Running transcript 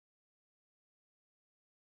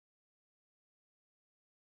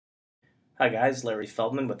Hi guys, Larry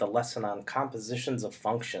Feldman with a lesson on compositions of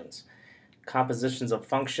functions. Compositions of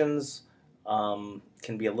functions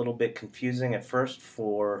can be a little bit confusing at first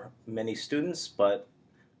for many students, but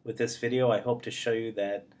with this video I hope to show you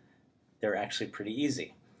that they're actually pretty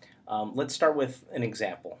easy. Let's start with an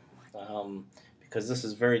example because this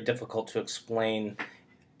is very difficult to explain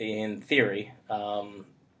in theory.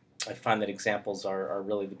 I find that examples are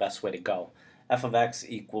really the best way to go. F of x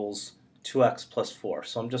equals 2x plus 4.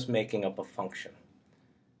 So I'm just making up a function.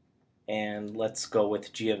 And let's go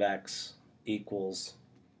with g of x equals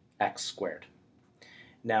x squared.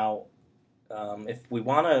 Now, if we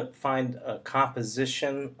want to find a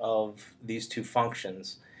composition of these two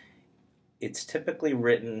functions, it's typically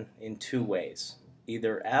written in two ways.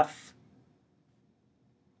 Either f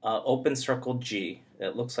open circle g,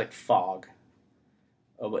 it looks like fog.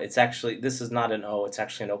 It's actually, this is not an O, it's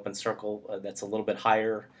actually an open circle that's a little bit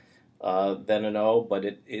higher than an O, but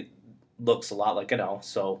it looks a lot like an O.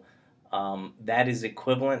 So that is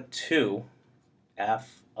equivalent to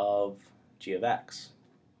f of g of x.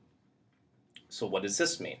 So what does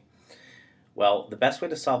this mean? Well, the best way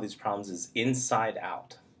to solve these problems is inside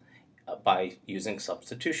out by using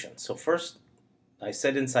substitution. So first, I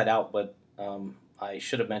said inside out, but I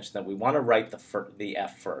should have mentioned that we want to write the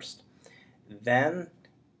f first. Then,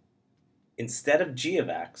 instead of g of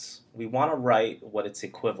x, we want to write what it's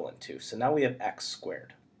equivalent to. So now we have x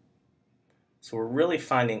squared. So we're really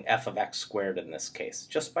finding f of x squared in this case,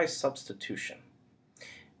 just by substitution.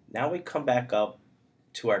 Now we come back up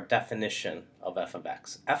to our definition of f of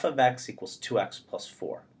x. F of x equals 2x plus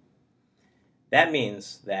 4. That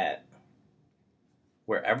means that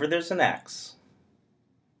wherever there's an x,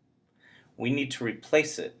 we need to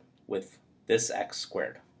replace it with this x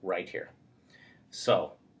squared right here.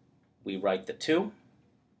 So we write the 2,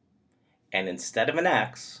 and instead of an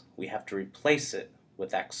x, we have to replace it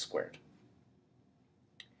with x squared.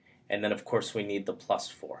 And then, of course, we need the plus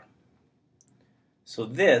 4. So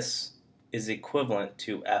this is equivalent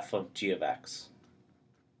to f of g of x.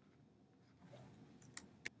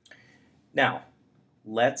 Now,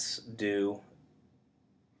 let's do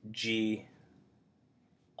g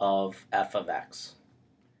of f of x.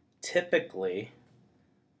 Typically,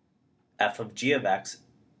 f of g of x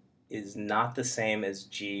is not the same as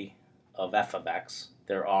g of f of x.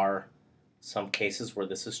 There are some cases where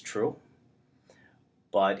this is true,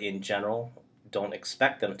 but in general, don't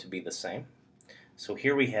expect them to be the same. So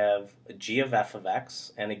here we have a g of f of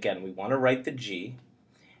x, and again, we want to write the g,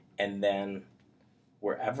 and then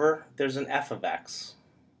wherever there's an f of x,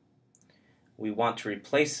 we want to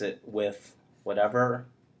replace it with whatever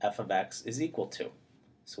f of x is equal to.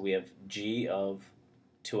 So we have g of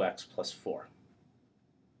 2x plus 4.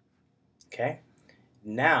 Okay,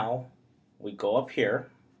 now we go up here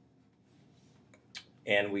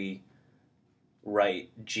and we write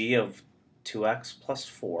g of 2x plus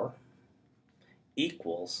 4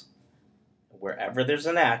 equals, wherever there's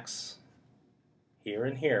an x, here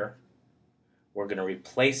and here, we're going to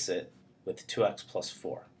replace it with 2x plus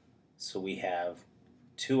 4. So we have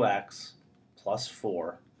 2x plus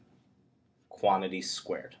 4 quantities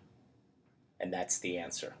squared. And that's the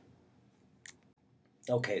answer.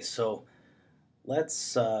 Okay, so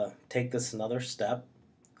let's take this another step,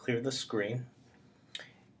 clear the screen,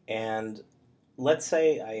 and let's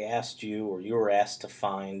say I asked you, or you were asked to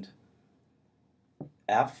find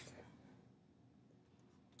f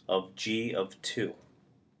of g of 2.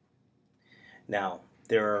 Now,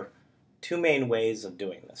 there are two main ways of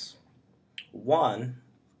doing this. One,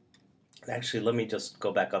 actually let me just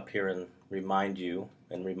go back up here and remind you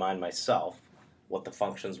and remind myself what the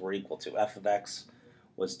functions were equal to. F of x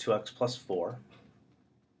was 2x plus 4,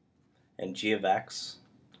 and g of x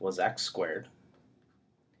was x squared.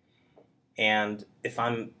 And if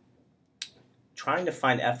I'm trying to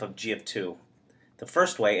find f of g of 2, the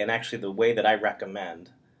first way, and actually the way that I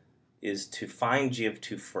recommend, is to find g of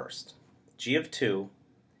 2 first. G of 2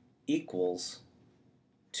 equals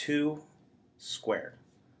 2 squared.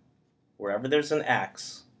 Wherever there's an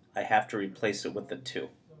x, I have to replace it with the 2.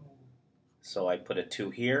 So I put a 2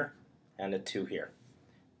 here and a 2 here.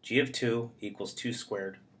 G of 2 equals 2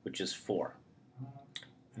 squared, which is 4.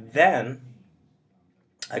 Then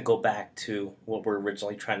I go back to what we're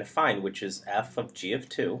originally trying to find, which is f of g of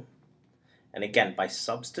 2. And again, by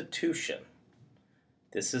substitution,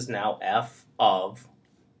 this is now f of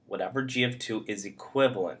whatever g of 2 is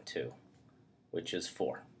equivalent to, which is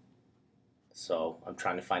 4. So I'm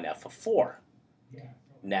trying to find f of 4.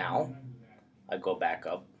 Now, I go back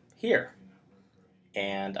up here,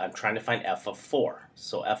 and I'm trying to find f of 4.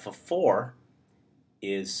 So f of 4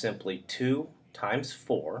 is simply 2 times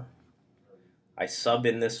 4, I sub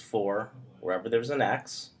in this 4 wherever there's an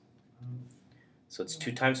x. So it's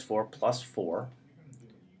 2 times 4 plus 4,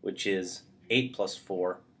 which is 8 plus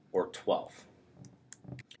 4, or 12.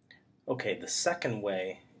 Okay, the second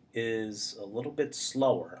way is a little bit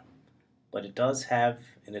slower, but it does have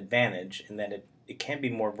an advantage in that it can be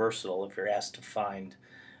more versatile if you're asked to find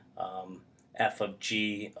f of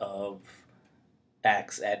g of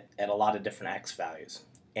x at a lot of different x values.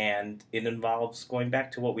 And it involves going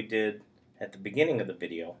back to what we did at the beginning of the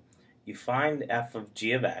video. You find f of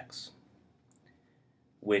g of x,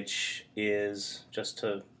 which is, just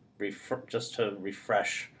to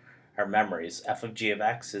refresh our memories, f of g of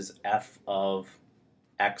x is f of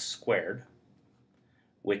x squared,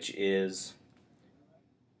 which is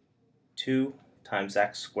 2 times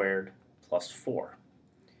x squared plus 4.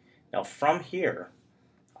 Now from here,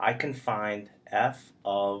 I can find f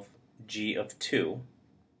of g of 2,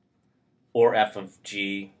 or f of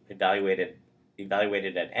g evaluated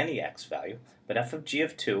at any x value, but f of g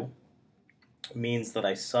of 2 means that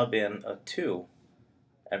I sub in a 2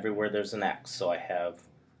 everywhere there's an x. So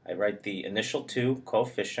I write the initial 2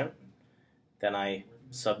 coefficient, then I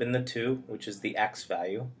sub in the 2, which is the x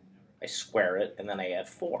value, I square it, and then I add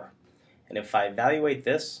 4. And if I evaluate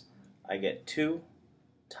this, I get 2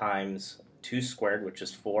 times 2 squared, which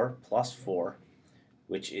is 4, plus 4,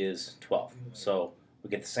 which is 12. So we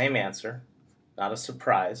get the same answer, not a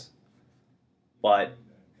surprise, but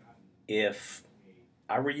if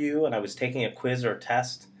I were you and I was taking a quiz or a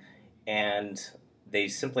test and they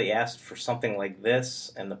simply asked for something like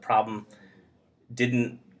this and the problem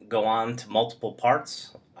didn't go on to multiple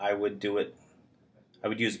parts, I would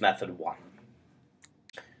use method 1.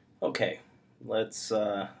 Okay, let's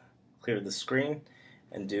clear the screen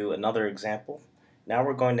and do another example. Now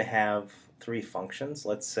we're going to have 3 functions.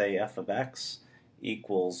 Let's say f of x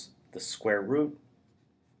equals the square root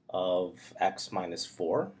of x minus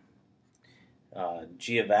 4.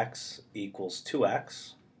 G of x equals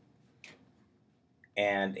 2x,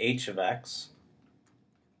 and h of x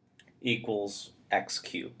equals x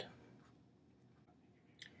cubed.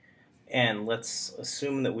 And let's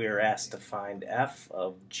assume that we are asked to find f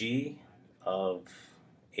of g of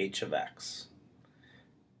h of x,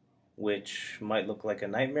 which might look like a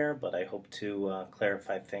nightmare, but I hope to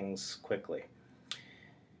clarify things quickly.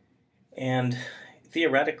 And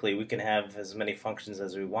theoretically, we can have as many functions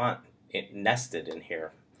as we want nested in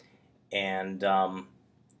here. And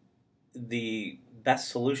the best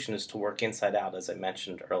solution is to work inside out, as I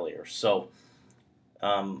mentioned earlier. So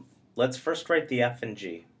let's first write the f and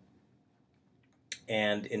g.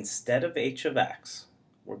 And instead of h of x,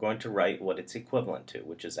 we're going to write what it's equivalent to,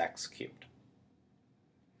 which is x cubed.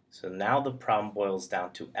 So now the problem boils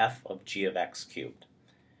down to f of g of x cubed.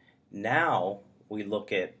 Now we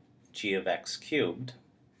look at g of x cubed,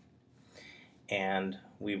 and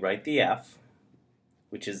we write the f,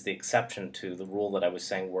 which is the exception to the rule that I was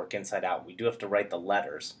saying work inside out. We do have to write the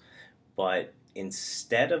letters, but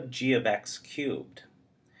instead of g of x cubed,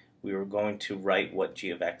 we were going to write what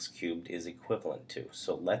g of x cubed is equivalent to.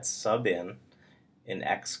 So let's sub in an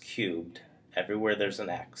x cubed everywhere there's an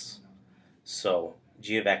x. So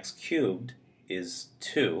g of x cubed is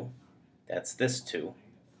 2, that's this 2,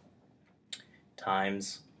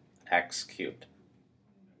 times x cubed.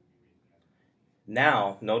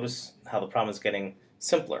 Now, notice how the problem is getting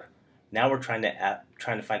simpler. Now we're trying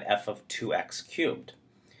to find f of 2x cubed.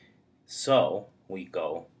 So we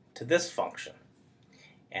go to this function.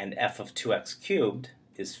 And f of 2x cubed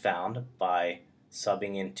is found by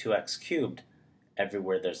subbing in 2x cubed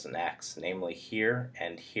everywhere there's an x, namely here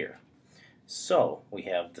and here. So we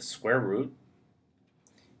have the square root,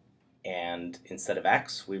 and instead of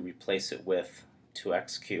x, we replace it with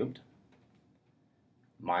 2x cubed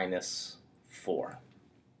minus 4.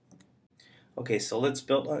 Okay, so let's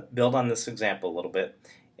build on this example a little bit.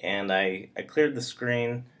 And I cleared the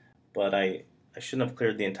screen, but I shouldn't have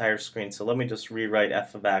cleared the entire screen, so let me just rewrite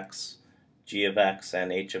f of x, g of x,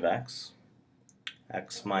 and h of x.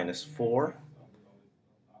 X minus 4,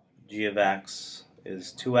 g of x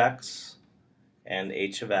is 2x, and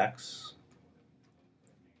h of x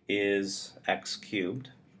is x cubed.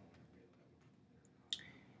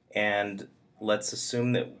 And let's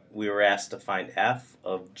assume that we were asked to find f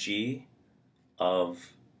of g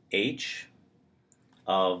of h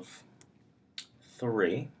of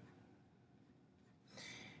 3.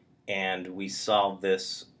 And we solved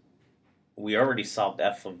this, we already solved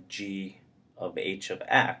f of g of h of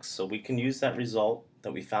x, so we can use that result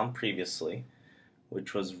that we found previously,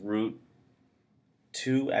 which was root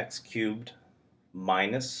 2x cubed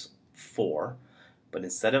minus 4, but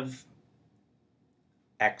instead of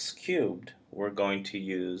x cubed, we're going to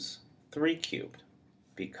use 3 cubed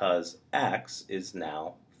because x is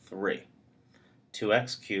now 3.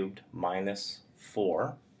 2x cubed minus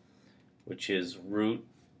 4, which is root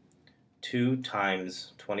 2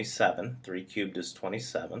 times 27, 3 cubed is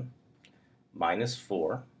 27, minus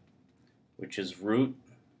 4, which is root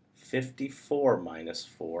 54 minus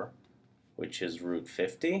 4, which is root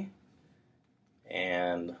 50.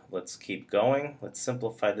 And let's keep going. Let's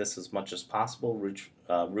simplify this as much as possible.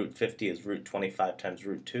 Root 50 is root 25 times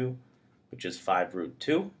root 2, which is 5 root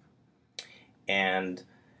 2. And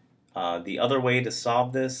the other way to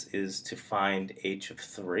solve this is to find h of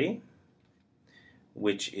 3,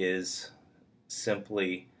 which is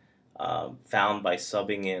simply found by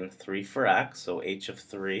subbing in 3 for x. So h of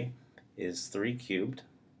 3 is 3 cubed,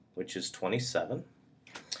 which is 27.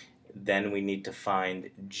 Then we need to find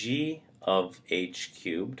g of h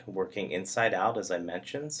cubed, working inside out as I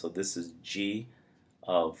mentioned. So this is g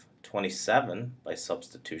of 27 by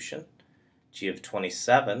substitution. G of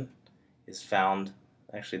 27 is found,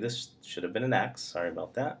 actually this should have been an x, sorry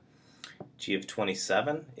about that. G of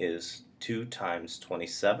 27 is 2 times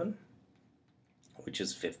 27, which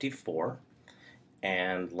is 54.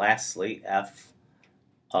 And lastly, f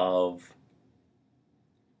of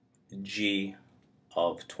g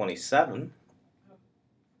of 27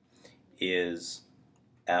 is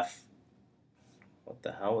f, what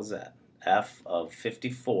the hell is that? F of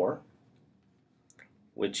 54,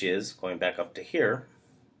 which is, going back up to here,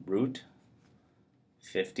 root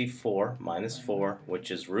 54 minus 4,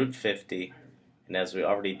 which is root 50, and as we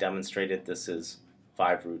already demonstrated, this is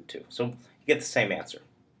 5 root 2. So you get the same answer,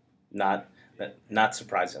 not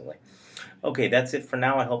surprisingly. Okay, that's it for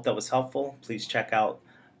now. I hope that was helpful. Please check out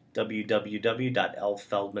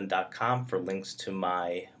www.lfeldman.com for links to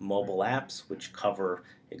my mobile apps, which cover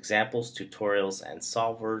examples, tutorials, and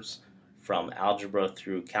solvers from algebra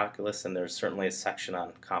through calculus, and there's certainly a section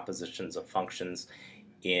on compositions of functions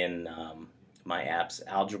in my apps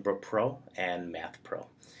Algebra Pro and Math Pro.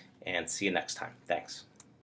 And see you next time. Thanks.